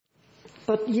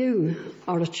But you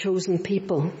are a chosen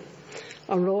people,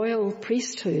 a royal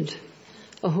priesthood,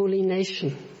 a holy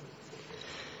nation,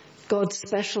 God's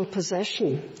special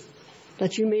possession,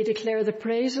 that you may declare the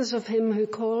praises of him who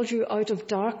called you out of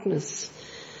darkness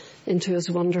into his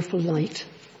wonderful light.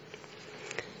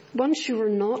 Once you were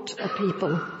not a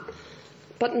people,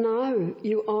 but now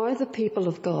you are the people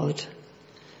of God.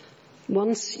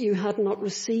 Once you had not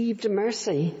received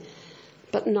mercy,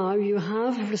 but now you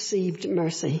have received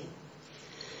mercy.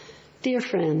 Dear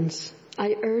friends,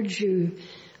 I urge you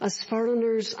as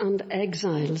foreigners and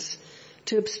exiles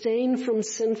to abstain from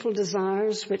sinful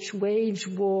desires which wage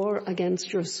war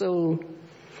against your soul.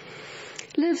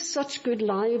 Live such good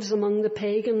lives among the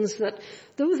pagans that,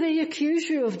 though they accuse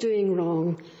you of doing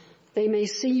wrong, they may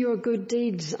see your good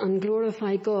deeds and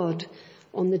glorify God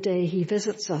on the day he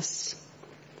visits us.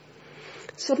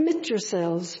 Submit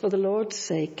yourselves for the Lord's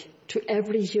sake to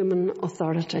every human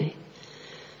authority,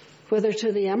 whether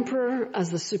to the emperor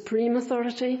as the supreme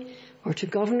authority or to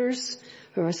governors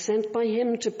who are sent by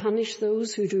him to punish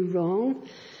those who do wrong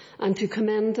and to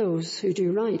commend those who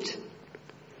do right.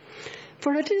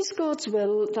 For it is God's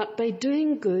will that by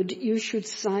doing good you should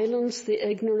silence the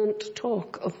ignorant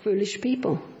talk of foolish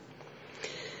people.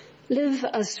 Live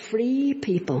as free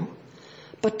people,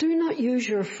 but do not use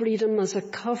your freedom as a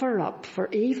cover-up for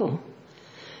evil.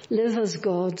 Live as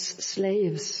God's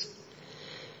slaves.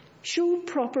 Show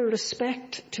proper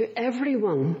respect to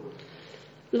everyone.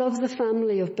 Love the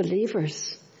family of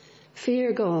believers.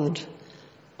 Fear God.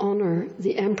 Honor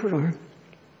the emperor.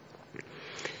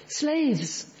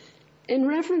 Slaves, in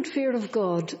reverent fear of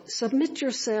God, submit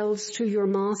yourselves to your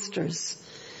masters,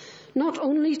 not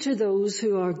only to those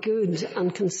who are good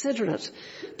and considerate,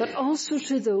 but also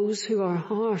to those who are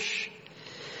harsh.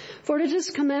 For it is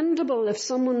commendable if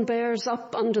someone bears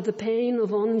up under the pain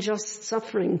of unjust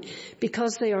suffering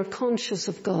because they are conscious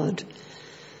of God.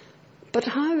 But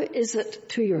how is it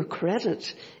to your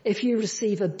credit if you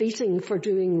receive a beating for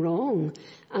doing wrong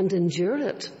and endure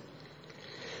it?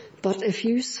 But if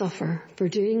you suffer for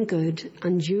doing good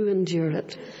and you endure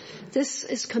it, this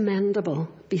is commendable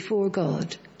before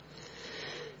God.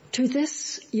 To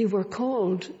this you were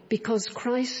called because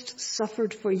Christ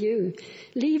suffered for you,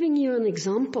 leaving you an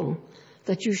example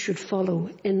that you should follow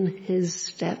in his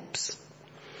steps.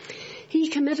 He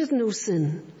committed no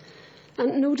sin,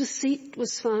 and no deceit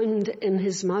was found in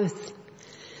his mouth.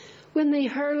 When they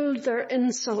hurled their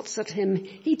insults at him,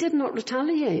 he did not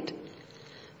retaliate.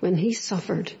 When he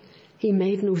suffered, he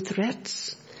made no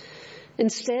threats.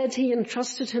 Instead, he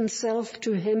entrusted himself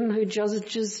to him who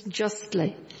judges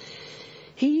justly.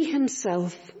 He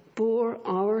himself bore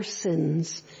our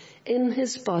sins in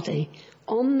his body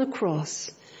on the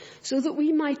cross so that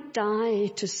we might die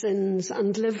to sins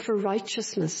and live for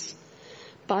righteousness.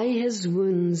 By his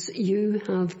wounds you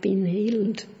have been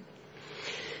healed.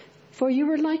 For you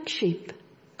were like sheep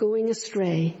going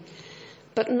astray,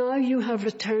 but now you have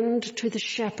returned to the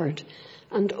shepherd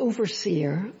and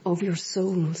overseer of your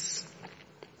souls.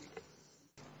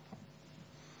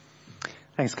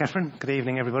 Thanks, Catherine. Good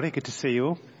evening, everybody. Good to see you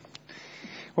all.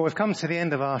 Well, we've come to the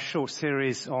end of our short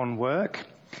series on work.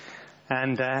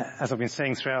 And as I've been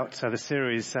saying throughout the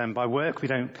series, by work we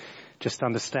don't just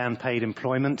understand paid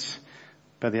employment,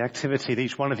 but the activity that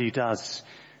each one of you does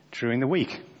during the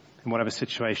week in whatever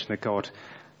situation that God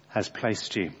has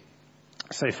placed you.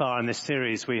 So far in this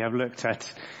series we have looked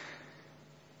at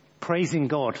praising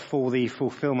God for the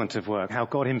fulfillment of work, how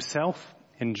God himself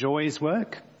enjoys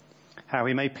work, how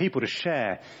he made people to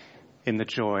share in the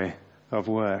joy of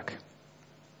work.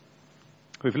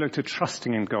 We've looked at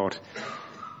trusting in God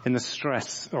in the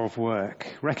stress of work,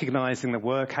 recognizing that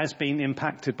work has been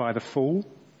impacted by the fall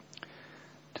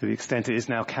to the extent it is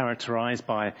now characterized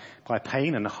by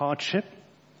pain and hardship,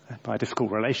 by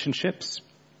difficult relationships.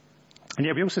 And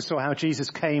yet we also saw how Jesus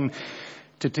came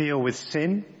to deal with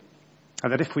sin,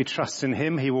 and that if we trust in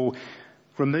him, he will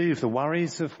remove the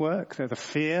worries of work, the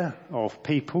fear of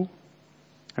people,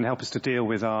 and help us to deal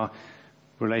with our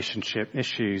relationship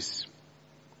issues.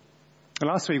 And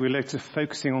last week we looked at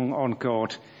focusing on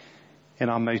God in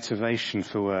our motivation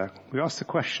for work. We asked the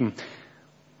question,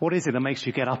 what is it that makes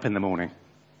you get up in the morning?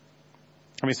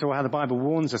 And we saw how the Bible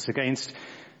warns us against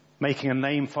making a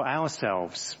name for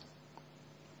ourselves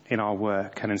in our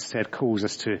work and instead calls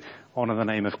us to honour the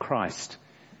name of Christ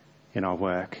in our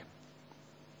work.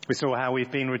 We saw how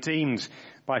we've been redeemed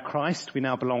by Christ. We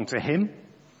now belong to him,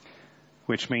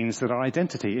 which means that our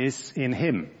identity is in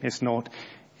him. It's not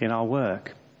in our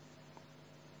work.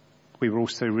 We were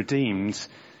also redeemed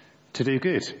to do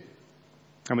good.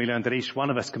 And we learned that each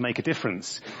one of us can make a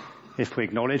difference if we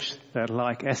acknowledge that,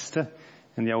 like Esther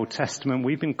in the Old Testament,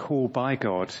 we've been called by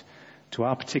God to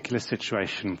our particular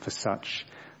situation for such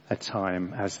a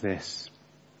time as this.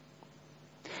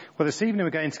 Well, this evening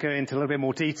we're going to go into a little bit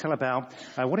more detail about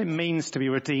what it means to be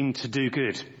redeemed to do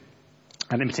good.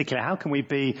 And in particular, how can we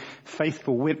be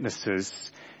faithful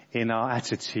witnesses in our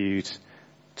attitude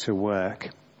to work?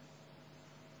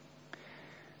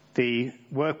 The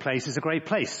workplace is a great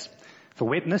place for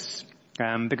witness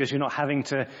because you're not having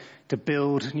to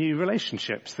build new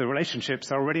relationships. The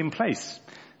relationships are already in place.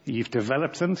 You've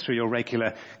developed them through your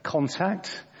regular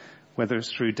contact, whether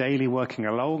it's through daily working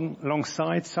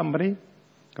alongside somebody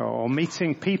or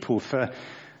meeting people for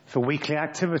weekly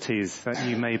activities that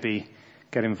you maybe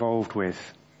get involved with.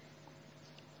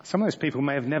 Some of those people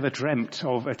may have never dreamt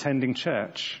of attending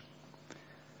church,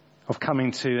 of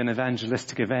coming to an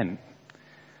evangelistic event,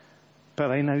 but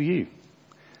they know you.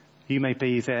 You may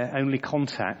be their only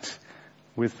contact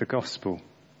with the gospel,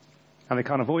 and they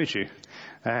can't avoid you.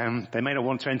 They may not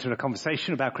want to enter a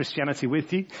conversation about Christianity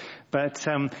with you, but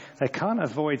they can't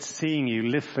avoid seeing you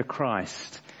live for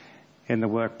Christ in the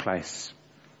workplace.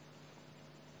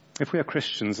 If we are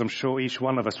Christians, I'm sure each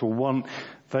one of us will want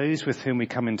those with whom we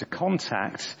come into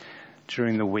contact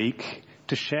during the week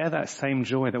to share that same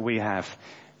joy that we have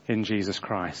in Jesus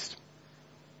Christ.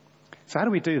 So how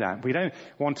do we do that? We don't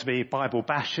want to be Bible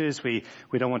bashers. We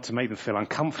don't want to make them feel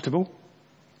uncomfortable.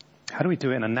 How do we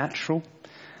do it in a natural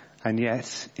and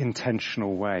yet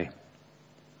intentional way?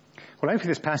 Well, hopefully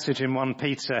this passage in 1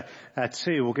 Peter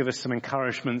 2 will give us some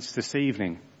encouragements this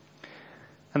evening.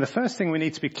 And the first thing we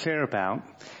need to be clear about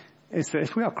is that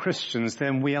if we are Christians,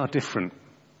 then we are different.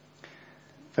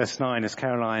 Verse 9, as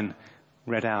Caroline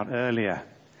read out earlier,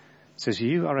 says,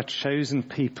 "You are a chosen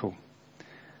people,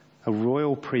 a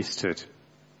royal priesthood,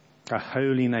 a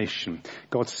holy nation,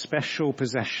 God's special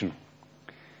possession,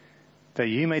 that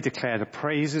you may declare the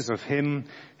praises of him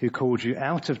who called you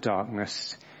out of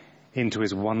darkness into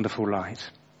his wonderful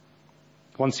light.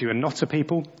 Once you were not a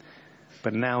people,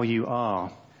 but now you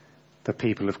are the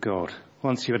people of God.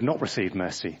 Once you had not received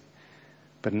mercy,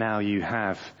 but now you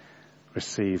have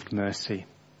received mercy."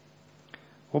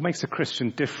 What makes a Christian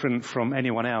different from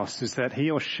anyone else is that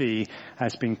he or she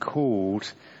has been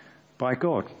called by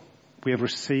God. We have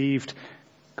received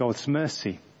God's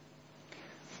mercy.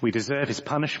 We deserve his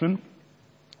punishment,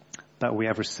 but we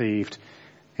have received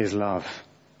his love.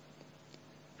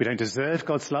 We don't deserve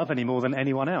God's love any more than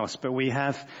anyone else, but we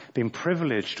have been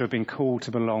privileged to have been called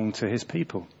to belong to his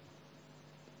people.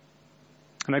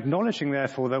 And acknowledging,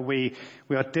 therefore, that we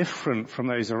are different from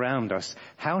those around us,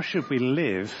 how should we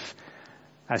live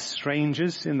as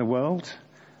strangers in the world,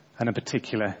 and in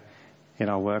particular in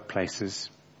our workplaces?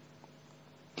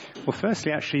 Well,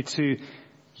 firstly, actually to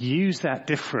use that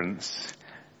difference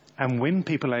and win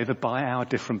people over by our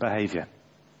different behaviour.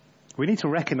 We need to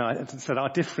recognise that our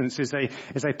difference is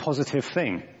a positive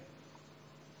thing.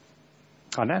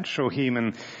 Our natural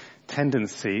human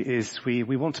tendency is we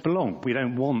want to belong. We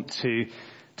don't want to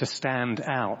stand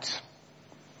out.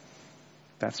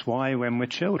 That's why when we're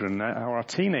children or our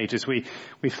teenagers, we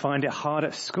find it hard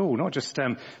at school, not just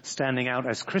standing out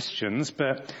as Christians,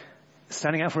 but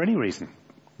standing out for any reason.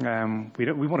 We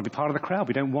want to be part of the crowd.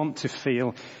 We don't want to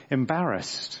feel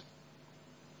embarrassed.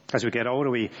 As we get older,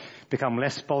 we become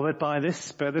less bothered by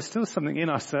this, but there's still something in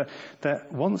us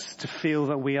that wants to feel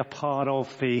that we are part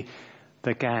of the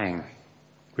gang.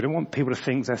 We don't want people to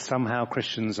think that somehow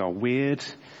Christians are weird,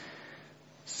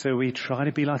 so we try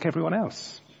to be like everyone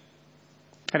else.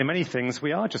 And in many things,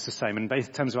 we are just the same in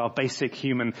terms of our basic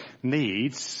human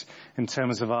needs, in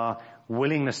terms of our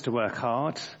willingness to work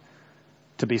hard,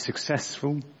 to be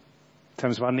successful, in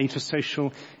terms of our need for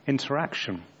social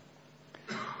interaction.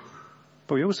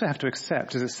 But we also have to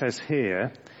accept, as it says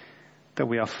here, that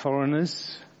we are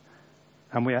foreigners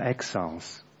and we are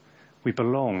exiles. We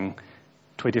belong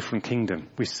to a different kingdom.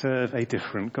 We serve a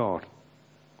different God.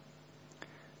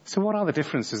 So what are the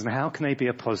differences and how can they be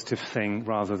a positive thing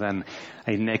rather than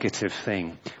a negative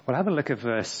thing? Well, have a look at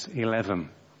verse 11.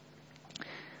 It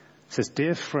says,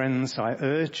 "Dear friends, I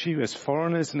urge you as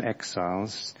foreigners and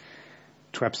exiles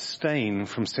to abstain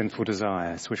from sinful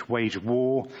desires which wage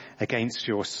war against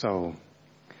your soul.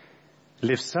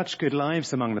 Live such good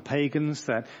lives among the pagans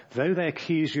that though they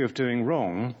accuse you of doing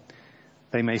wrong,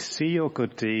 they may see your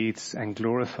good deeds and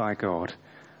glorify God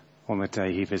on the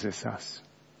day he visits us."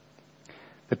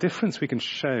 The difference we can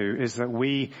show is that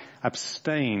we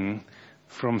abstain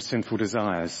from sinful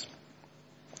desires.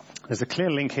 There's a clear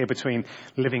link here between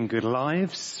living good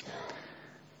lives,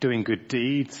 doing good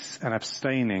deeds, and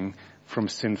abstaining from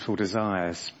sinful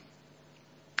desires.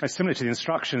 It's similar to the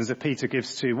instructions that Peter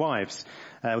gives to wives,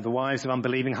 the wives of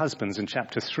unbelieving husbands in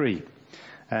chapter 3.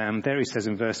 There he says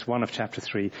in verse 1 of chapter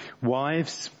 3,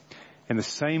 "Wives, In the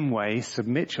same way,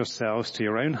 submit yourselves to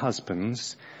your own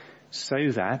husbands, so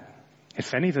that,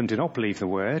 if any of them do not believe the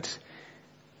word,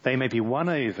 they may be won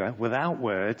over without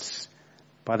words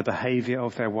by the behavior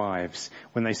of their wives,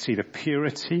 when they see the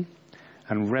purity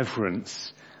and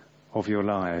reverence of your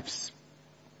lives.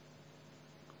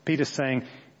 Peter's saying,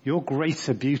 your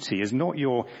greater beauty is not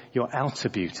your outer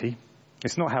beauty.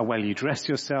 It's not how well you dress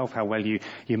yourself, how well you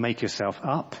make yourself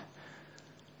up.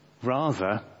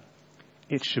 Rather,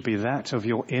 it should be that of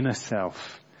your inner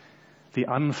self, the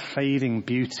unfading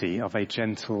beauty of a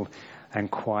gentle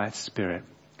and quiet spirit,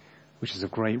 which is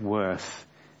of great worth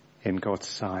in God's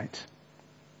sight.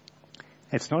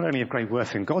 It's not only of great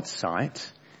worth in God's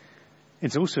sight,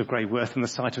 it's also of great worth in the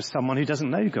sight of someone who doesn't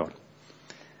know God,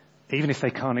 even if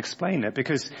they can't explain it,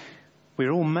 because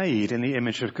we're all made in the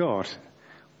image of God.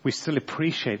 We still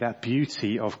appreciate that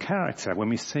beauty of character when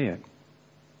we see it.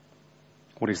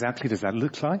 What exactly does that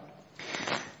look like?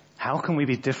 How can we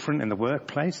be different in the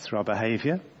workplace through our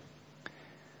behavior?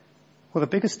 Well, the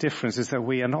biggest difference is that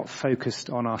we are not focused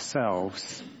on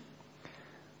ourselves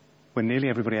when nearly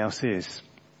everybody else is.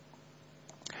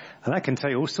 And that can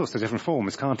take all sorts of different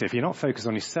forms, can't it? If you're not focused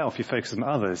on yourself, you focus on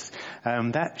others.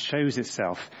 That shows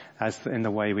itself as in the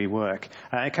way we work.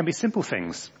 It can be simple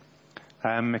things.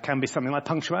 It can be something like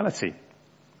punctuality.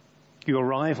 You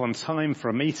arrive on time for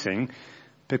a meeting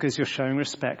because you're showing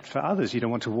respect for others. You don't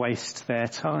want to waste their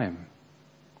time.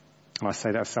 And I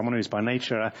say that as someone who's by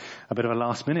nature a bit of a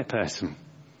last-minute person.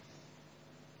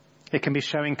 It can be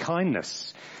showing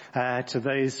kindness to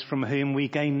those from whom we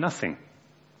gain nothing.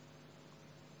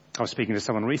 I was speaking to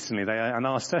someone recently and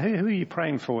asked her, who are you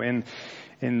praying for in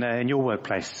your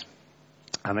workplace?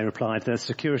 And they replied, the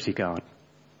security guard.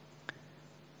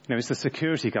 You know, it's the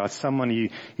security guard, someone you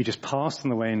just pass on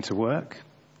the way into work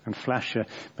and flash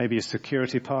maybe a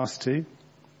security pass to.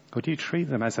 Or do you treat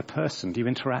them as a person? Do you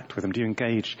interact with them? Do you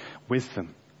engage with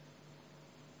them?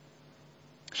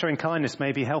 Showing kindness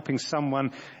may be helping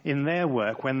someone in their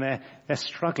work when they're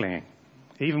struggling,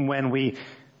 even when we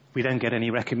don't get any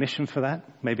recognition for that.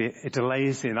 Maybe it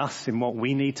delays in us in what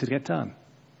we need to get done.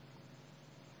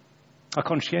 Our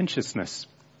conscientiousness.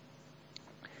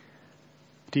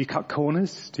 Do you cut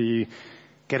corners? Do you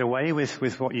get away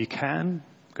with what you can?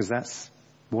 Because that's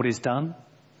what is done.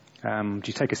 Do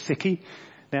you take a sickie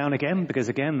now and again? Because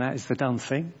again, that is the done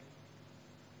thing.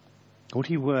 Or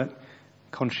do you work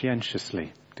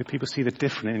conscientiously? Do people see the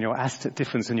difference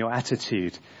in your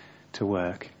attitude to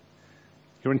work?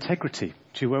 Your integrity.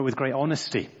 Do you work with great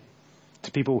honesty?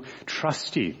 Do people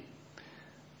trust you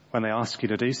when they ask you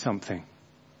to do something?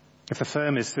 If the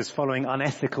firm is following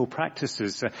unethical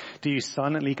practices, do you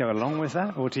silently go along with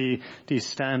that, or do you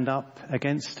stand up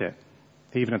against it,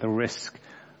 even at the risk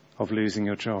of losing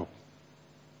your job?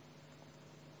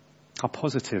 A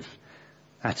positive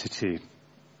attitude.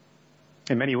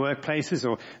 In many workplaces,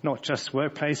 or not just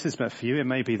workplaces, but for you it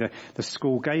may be the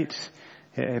school gate,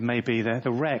 it may be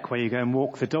the rec where you go and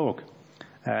walk the dog,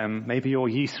 maybe your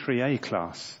Youth 3A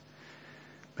class,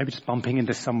 maybe just bumping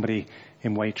into somebody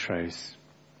in Waitrose.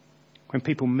 When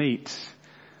people meet,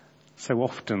 so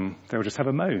often they'll just have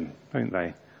a moan, won't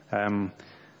they?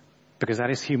 Because that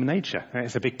is human nature.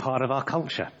 It's a big part of our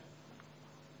culture.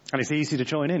 And it's easy to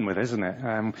join in with, isn't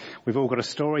it? We've all got a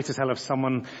story to tell of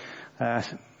someone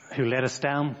who let us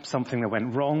down, something that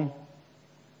went wrong.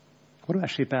 What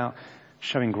actually about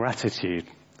showing gratitude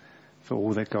for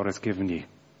all that God has given you?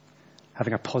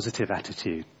 Having a positive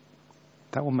attitude.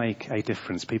 That will make a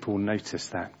difference. People will notice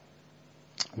that.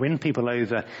 Win people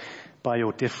over by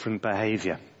your different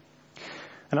behavior.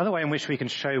 Another way in which we can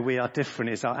show we are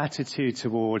different is our attitude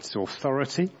towards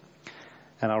authority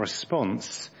and our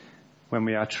response when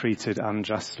we are treated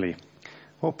unjustly.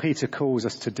 What Peter calls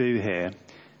us to do here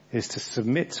is to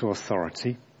submit to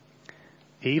authority,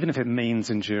 even if it means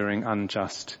enduring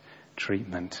unjust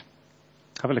treatment.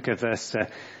 Have a look at verse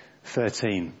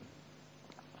 13.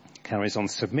 Carries on,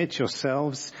 submit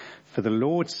yourselves for the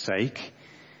Lord's sake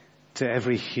to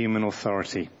every human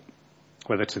authority,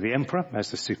 whether to the emperor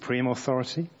as the supreme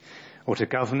authority, or to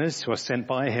governors who are sent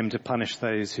by him to punish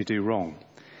those who do wrong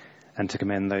and to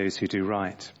commend those who do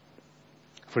right.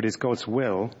 For it is God's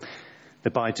will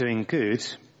that by doing good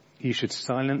you should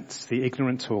silence the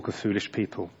ignorant talk of foolish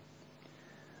people.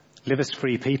 Live as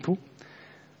free people,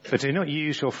 but do not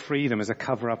use your freedom as a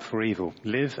cover-up for evil.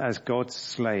 Live as God's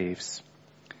slaves.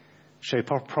 Show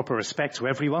proper respect to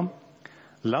everyone.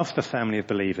 Love the family of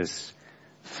believers.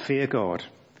 Fear God.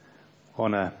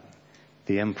 Honor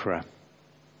the emperor.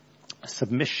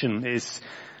 Submission is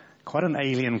quite an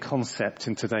alien concept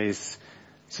in today's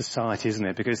society, isn't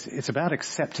it? Because it's about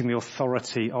accepting the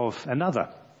authority of another.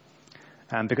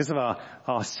 And because of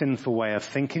our sinful way of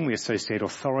thinking, we associate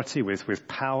authority with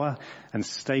power and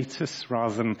status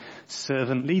rather than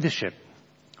servant leadership,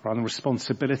 rather than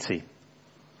responsibility.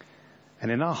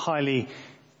 And in our highly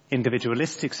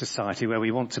individualistic society where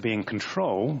we want to be in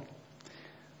control,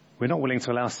 we're not willing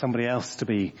to allow somebody else to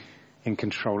be in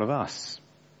control of us.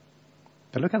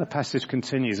 But look how the passage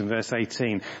continues in verse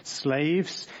 18.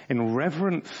 Slaves, in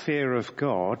reverent fear of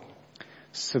God,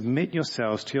 submit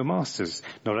yourselves to your masters,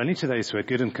 not only to those who are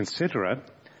good and considerate,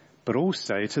 but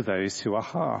also to those who are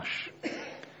harsh.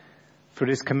 For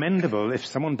it is commendable if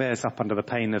someone bears up under the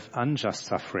pain of unjust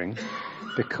suffering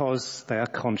because they are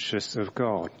conscious of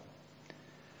God.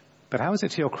 But how is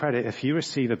it to your credit if you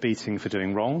receive a beating for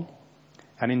doing wrong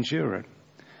and endure it?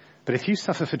 But if you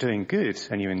suffer for doing good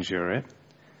and you endure it,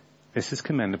 this is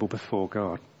commendable before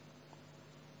God.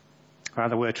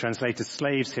 The word translated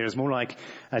slaves here is more like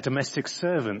domestic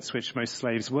servants, which most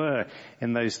slaves were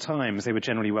in those times. They were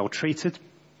generally well treated,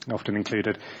 often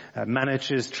included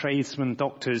managers, tradesmen,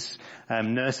 doctors,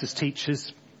 nurses,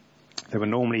 teachers. They were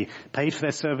normally paid for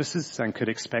their services and could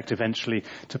expect eventually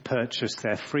to purchase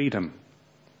their freedom.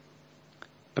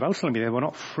 But ultimately they were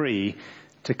not free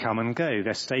to come and go.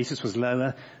 Their status was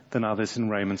lower than others in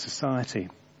Roman society.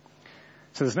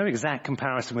 So there's no exact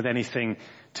comparison with anything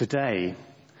today.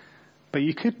 But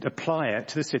you could apply it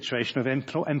to the situation of an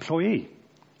employee.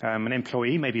 An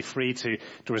employee may be free to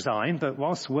resign, but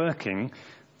whilst working,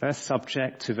 they're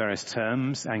subject to various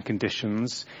terms and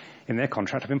conditions in their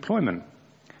contract of employment.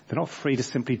 They're not free to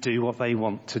simply do what they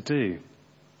want to do.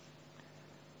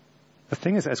 The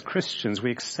thing is, as Christians,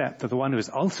 we accept that the one who has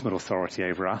ultimate authority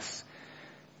over us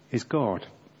is God.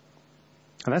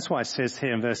 And that's why it says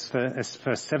here in verse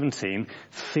 17,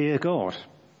 fear God.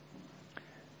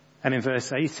 And in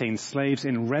verse 18, slaves,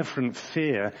 in reverent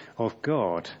fear of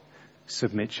God,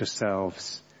 submit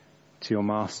yourselves to your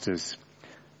masters.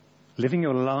 Living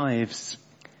your lives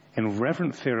in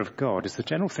reverent fear of God is the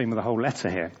general theme of the whole letter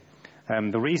here.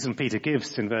 The reason Peter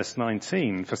gives in verse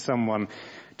 19 for someone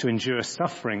to endure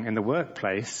suffering in the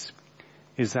workplace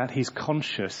is that he's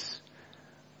conscious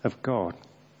of God.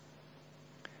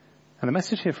 And the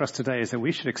message here for us today is that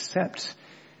we should accept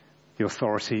the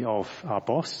authority of our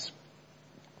boss.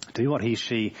 Do what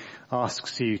she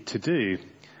asks you to do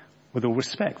with all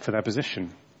respect for their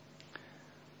position.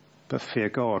 But fear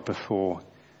God before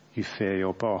you fear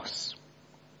your boss.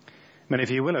 Many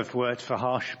of you will have worked for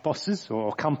harsh bosses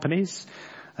or companies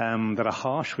that are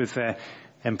harsh with their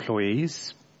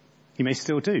employees. You may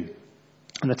still do.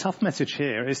 And the tough message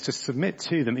here is to submit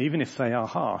to them even if they are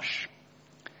harsh.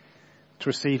 To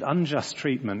receive unjust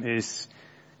treatment is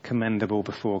commendable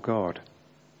before God.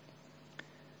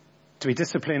 To be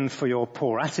disciplined for your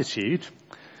poor attitude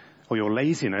or your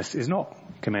laziness is not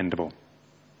commendable.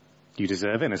 You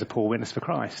deserve it and as a poor witness for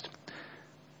Christ.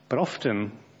 But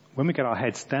often, when we get our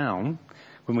heads down,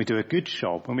 when we do a good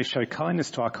job, when we show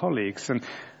kindness to our colleagues and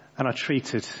are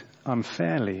treated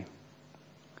unfairly,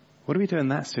 what do we do in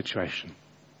that situation?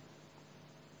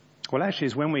 Well, actually,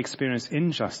 it's when we experience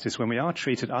injustice, when we are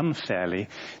treated unfairly,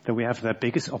 that we have the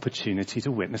biggest opportunity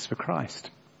to witness for Christ.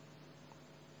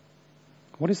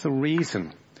 What is the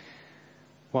reason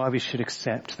why we should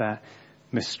accept that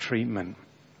mistreatment?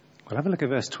 Well, have a look at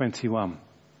verse 21.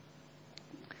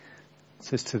 It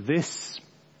says, to this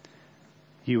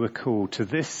you were called, to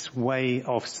this way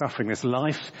of suffering, this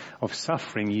life of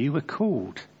suffering, you were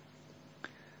called.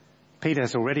 Peter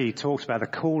has already talked about the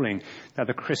calling that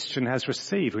the Christian has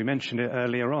received. We mentioned it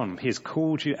earlier on. He has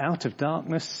called you out of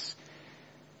darkness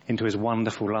into his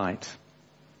wonderful light.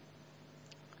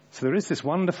 So there is this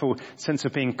wonderful sense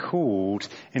of being called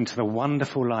into the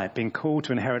wonderful light, being called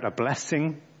to inherit a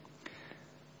blessing.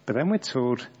 But then we're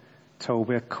told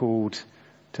we're called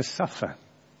to suffer.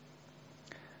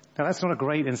 Now that's not a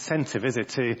great incentive, is it,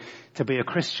 to be a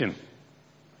Christian?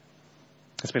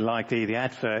 It's been like the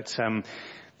advert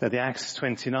that the Acts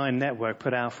 29 network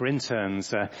put out for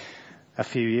interns a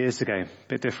few years ago. A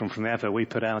bit different from the advert we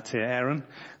put out here, Aaron.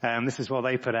 This is what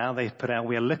they put out. They put out,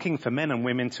 we are looking for men and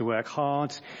women to work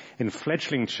hard in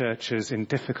fledgling churches in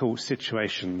difficult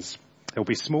situations. There will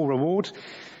be small reward,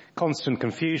 constant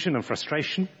confusion and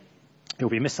frustration. You'll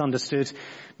be misunderstood,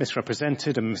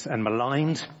 misrepresented and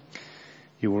maligned.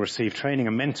 You will receive training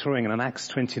and mentoring in an Acts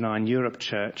 29 Europe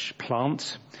church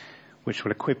plant, which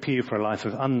will equip you for a life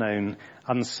of unknown,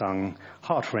 unsung,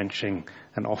 heart-wrenching,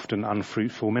 and often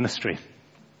unfruitful ministry.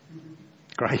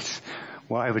 Great.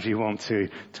 Why would you want to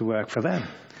work for them?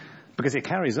 Because it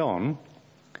carries on,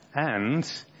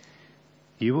 and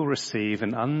you will receive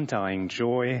an undying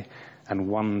joy and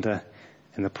wonder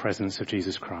in the presence of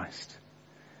Jesus Christ.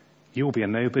 You will be a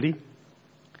nobody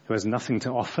who has nothing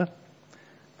to offer,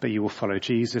 but you will follow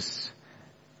Jesus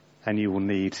and you will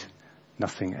need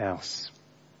nothing else.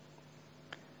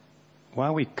 Why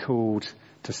are we called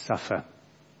to suffer?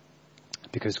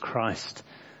 Because Christ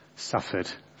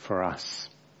suffered for us.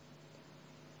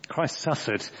 Christ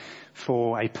suffered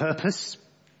for a purpose.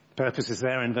 Purpose is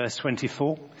there in verse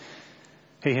 24.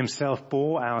 He himself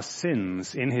bore our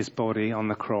sins in his body on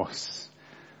the cross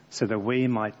so that we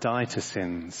might die to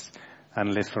sins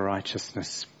and live for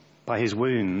righteousness. By his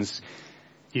wounds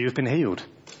you have been healed.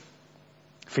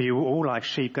 For you were all like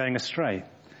sheep going astray.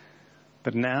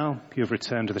 But now you have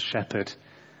returned to the shepherd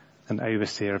and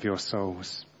overseer of your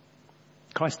souls.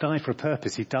 Christ died for a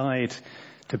purpose. He died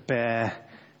to bear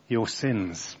your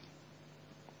sins.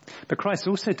 But Christ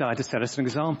also died to set us an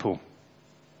example.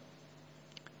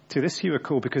 To this you are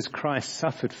called because Christ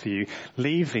suffered for you,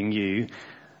 leaving you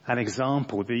an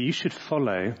example that you should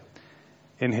follow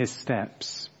in his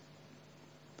steps.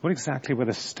 What exactly were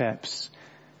the steps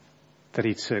that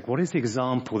he took? What is the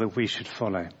example that we should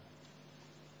follow?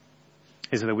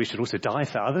 Is it that we should also die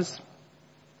for others?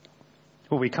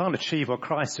 Well, we can't achieve what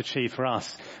Christ achieved for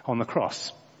us on the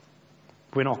cross.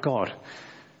 We're not God.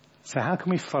 So how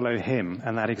can we follow him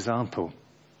and that example?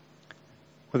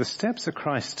 Well, the steps that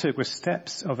Christ took were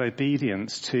steps of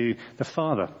obedience to the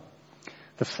Father.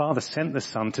 The Father sent the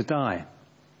Son to die.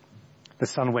 The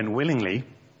Son went willingly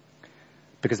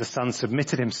because the Son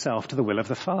submitted himself to the will of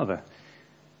the Father.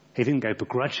 He didn't go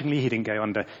begrudgingly, he didn't go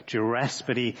under duress,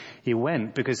 but he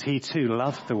went because he too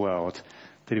loved the world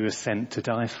that he was sent to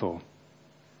die for.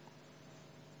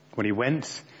 When he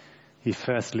went, he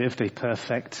first lived a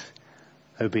perfect,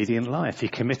 obedient life. He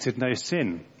committed no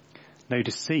sin. No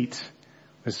deceit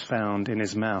was found in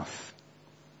his mouth.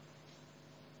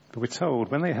 But we're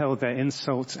told when they hurled their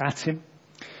insults at him,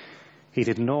 he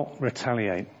did not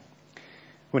retaliate.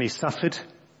 When he suffered,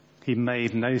 he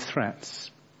made no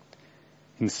threats.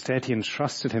 Instead, he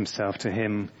entrusted himself to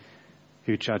him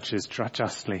who judges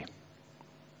justly.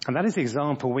 And that is the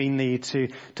example we need to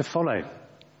follow.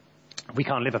 We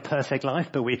can't live a perfect life,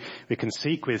 but we can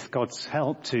seek with God's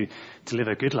help to live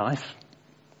a good life.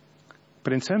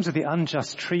 But in terms of the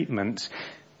unjust treatment,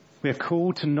 we are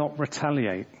called to not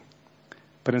retaliate,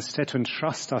 but instead to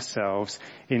entrust ourselves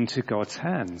into God's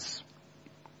hands.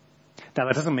 Now,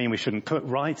 that doesn't mean we shouldn't put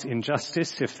right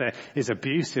injustice. If there is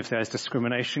abuse, if there's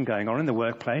discrimination going on in the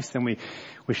workplace, then we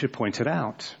should point it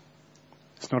out.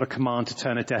 It's not a command to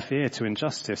turn a deaf ear to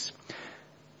injustice.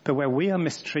 But where we are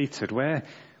mistreated, where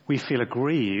we feel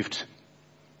aggrieved,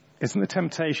 isn't the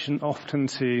temptation often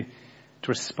to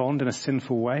respond in a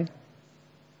sinful way?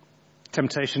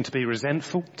 Temptation to be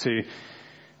resentful, to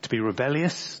be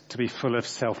rebellious, to be full of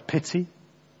self-pity,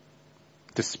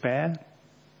 despair.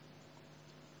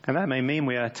 And that may mean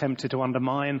we are tempted to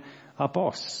undermine our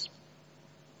boss,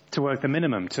 to work the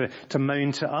minimum, to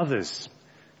moan to others,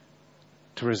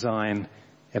 to resign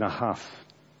in a huff.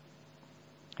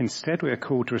 Instead, we are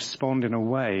called to respond in a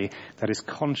way that is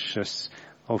conscious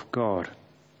of God,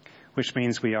 which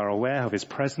means we are aware of his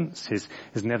presence, his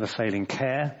never-failing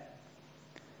care,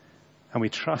 and we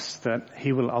trust that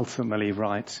he will ultimately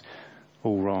right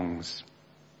all wrongs.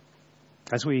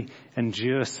 As we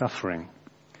endure suffering,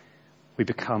 we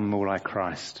become more like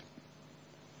Christ.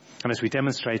 And as we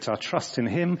demonstrate our trust in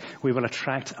him, we will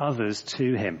attract others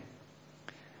to him.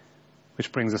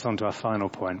 Which brings us on to our final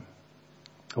point.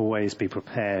 Always be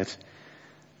prepared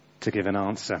to give an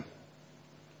answer.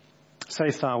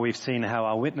 So far we've seen how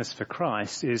our witness for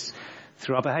Christ is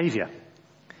through our behaviour.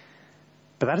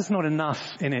 But that is not enough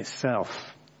in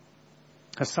itself.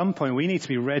 At some point we need to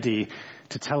be ready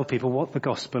to tell people what the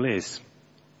gospel is.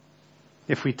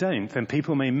 If we don't, then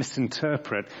people may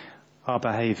misinterpret our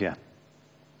behaviour.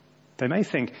 They may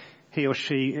think he or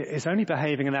she is only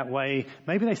behaving in that way.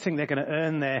 Maybe they think they're going to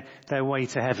earn their way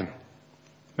to heaven.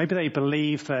 Maybe they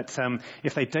believe that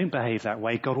if they don't behave that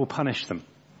way, God will punish them.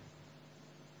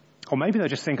 Or maybe they'll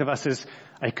just think of us as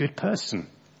a good person.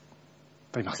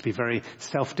 They must be very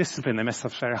self-disciplined. They must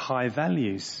have very high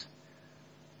values.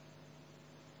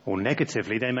 Or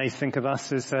negatively, they may think of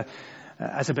us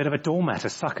as a bit of a doormat, a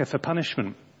sucker for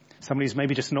punishment. Somebody who's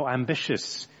maybe just not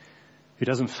ambitious, who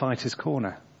doesn't fight his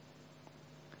corner.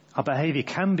 Our behaviour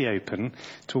can be open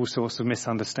to all sorts of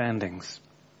misunderstandings.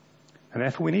 And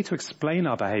therefore we need to explain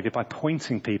our behaviour by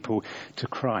pointing people to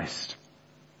Christ.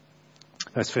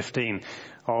 Verse 15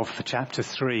 of chapter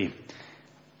 3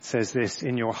 says this,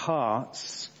 "In your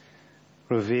hearts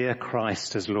revere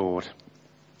Christ as Lord.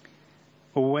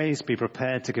 Always be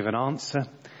prepared to give an answer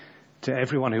to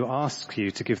everyone who asks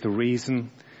you to give the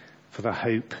reason for the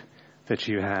hope that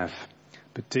you have.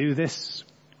 But do this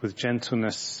with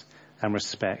gentleness and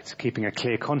respect, keeping a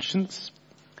clear conscience,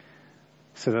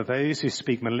 so that those who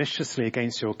speak maliciously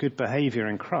against your good behavior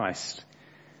in Christ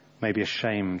may be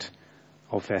ashamed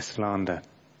of their slander.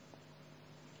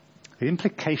 The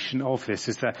implication of this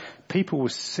is that people will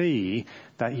see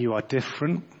that you are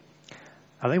different,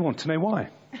 and they want to know why.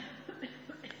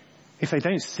 If they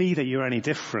don't see that you're any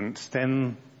different,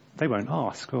 then they won't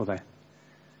ask, will they?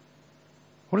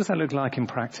 What does that look like in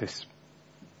practice?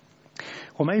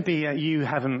 Or maybe you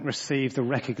haven't received the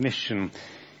recognition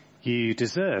you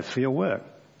deserve for your work.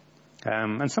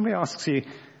 And somebody asks you,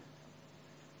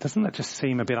 doesn't that just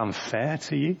seem a bit unfair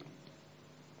to you?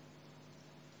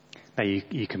 Now,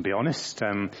 you can be honest.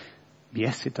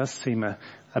 Yes, it does seem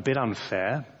a bit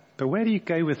unfair. But where do you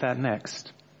go with that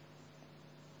next?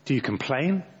 Do you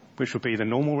complain, which would be the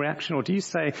normal reaction? Or do you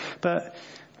say, but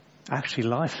actually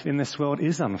life in this world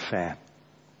is unfair.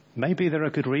 Maybe there are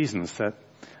good reasons that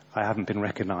I haven't been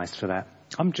recognized for that.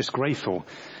 I'm just grateful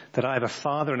that I have a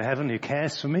Father in heaven who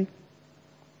cares for me,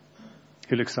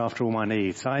 who looks after all my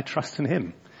needs. I trust in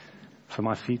him for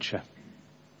my future.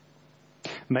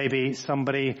 Maybe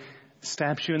somebody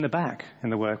stabs you in the back in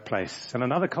the workplace, and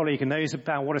another colleague who knows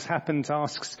about what has happened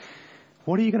asks,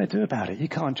 what are you going to do about it? You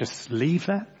can't just leave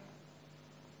that.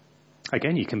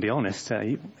 Again, you can be honest.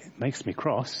 It makes me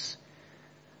cross.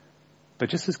 But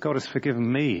just as God has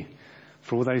forgiven me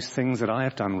for all those things that I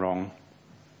have done wrong,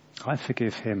 I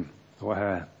forgive him or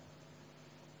her.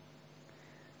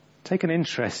 Take an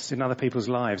interest in other people's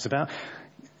lives.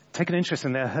 Take an interest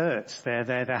in their hurts,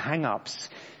 their hang-ups.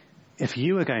 If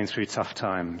you are going through tough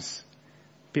times,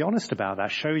 be honest about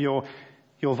that. Show your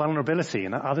vulnerability,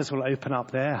 and others will open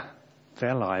up their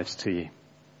lives to you.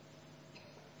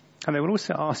 And they will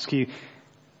also ask you,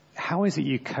 how is it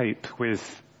you cope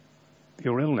with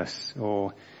your illness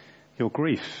or your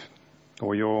grief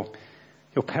or your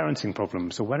parenting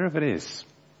problems or wherever it is?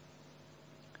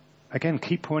 Again,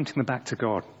 keep pointing them back to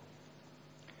God.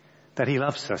 That he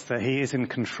loves us, that he is in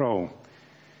control,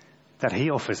 that he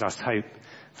offers us hope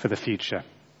for the future.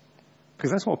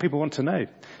 Because that's what people want to know.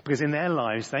 Because in their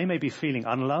lives, they may be feeling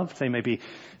unloved, they may be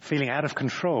feeling out of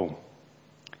control,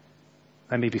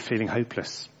 they may be feeling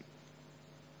hopeless.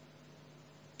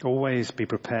 Always be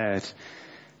prepared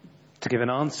to give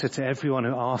an answer to everyone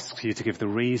who asks you to give the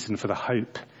reason for the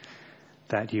hope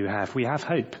that you have. We have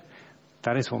hope.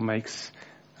 That is what makes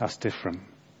us different.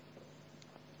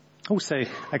 Also,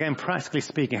 again, practically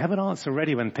speaking, have an answer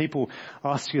ready when people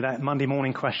ask you that Monday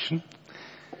morning question.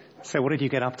 So what did you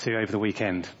get up to over the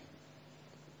weekend?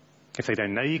 If they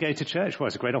don't know you go to church, well,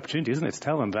 it's a great opportunity, isn't it, to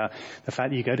tell them about the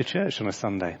fact that you go to church on a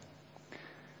Sunday.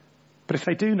 But if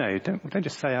they do know, don't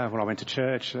just say, oh, well, I went to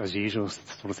church as usual, it's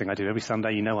the sort of thing I do every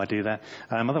Sunday, you know I do that.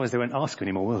 Otherwise they won't ask you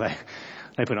anymore, will they?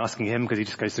 They've been asking him because he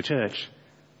just goes to church.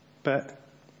 But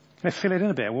they fill it in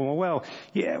a bit. Well,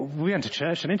 yeah, we went to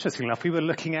church, and interestingly enough, we were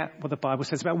looking at what the Bible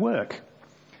says about work.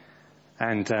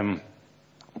 And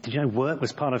did you know work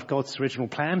was part of God's original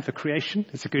plan for creation?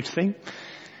 It's a good thing.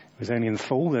 It was only in the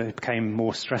fall that it became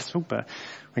more stressful, but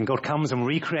when God comes and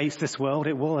recreates this world,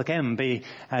 it will again be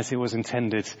as it was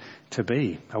intended to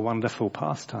be, a wonderful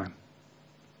pastime.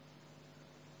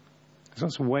 There's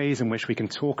lots of ways in which we can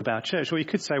talk about church. Or you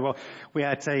could say, well, we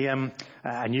had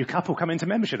a new couple come into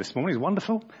membership this morning. It's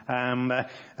wonderful.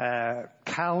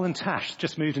 Cal and Tash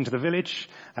just moved into the village.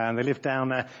 They live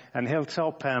down on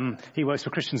Hilltop. He works for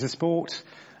Christians in Sport,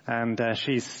 and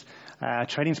she's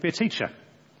training to be a teacher.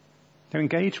 To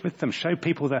engage with them, show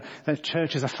people that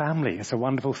church is a family. It's a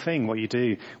wonderful thing what you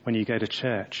do when you go to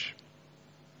church.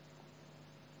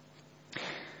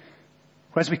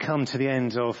 Well, as we come to the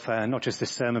end of not just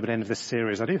this sermon but end of this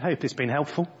series, I do hope it's been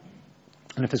helpful.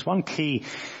 And if there's one key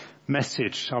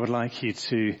message I would like you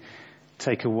to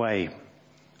take away,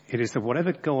 it is that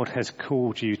whatever God has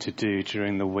called you to do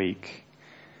during the week,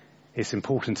 it's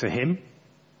important to him.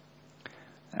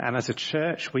 And as a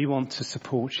church, we want to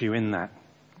support you in that.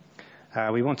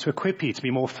 We want to equip you to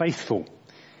be more faithful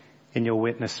in your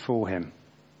witness for him.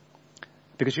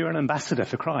 Because you're an ambassador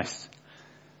for Christ.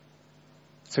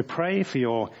 So pray for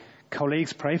your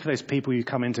colleagues, pray for those people you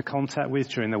come into contact with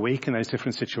during the week in those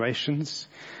different situations.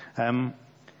 In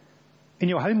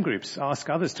your home groups, ask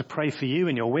others to pray for you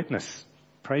in your witness.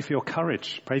 Pray for your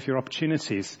courage, pray for your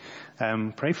opportunities.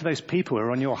 Pray for those people who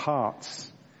are on your hearts.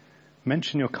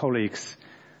 Mention your colleagues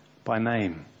by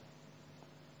name.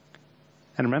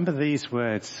 And remember these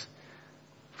words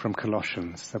from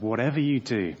Colossians, that whatever you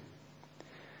do,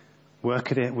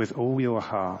 work at it with all your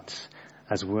heart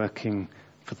as working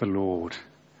for the Lord,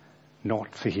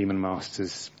 not for human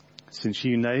masters, since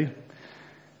you know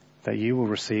that you will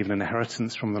receive an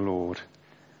inheritance from the Lord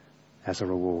as a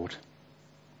reward.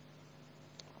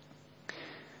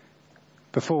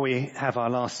 Before we have our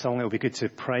last song, it will be good to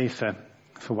pray for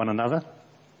one another.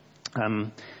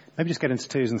 Maybe just get into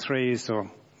twos and threes or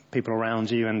people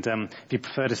around you, and if you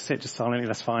prefer to sit just silently,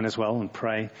 that's fine as well, and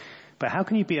pray. But how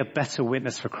can you be a better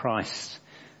witness for Christ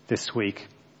this week?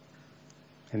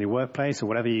 In your workplace or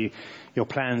whatever your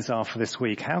plans are for this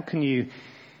week, how can you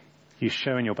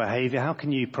show in your behaviour, how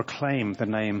can you proclaim the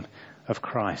name of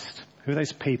Christ? Who are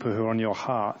those people who are on your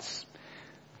hearts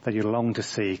that you long to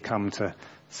see come to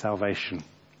salvation?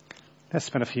 Let's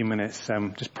spend a few minutes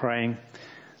just praying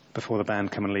before the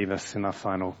band come and lead us in our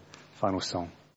final song.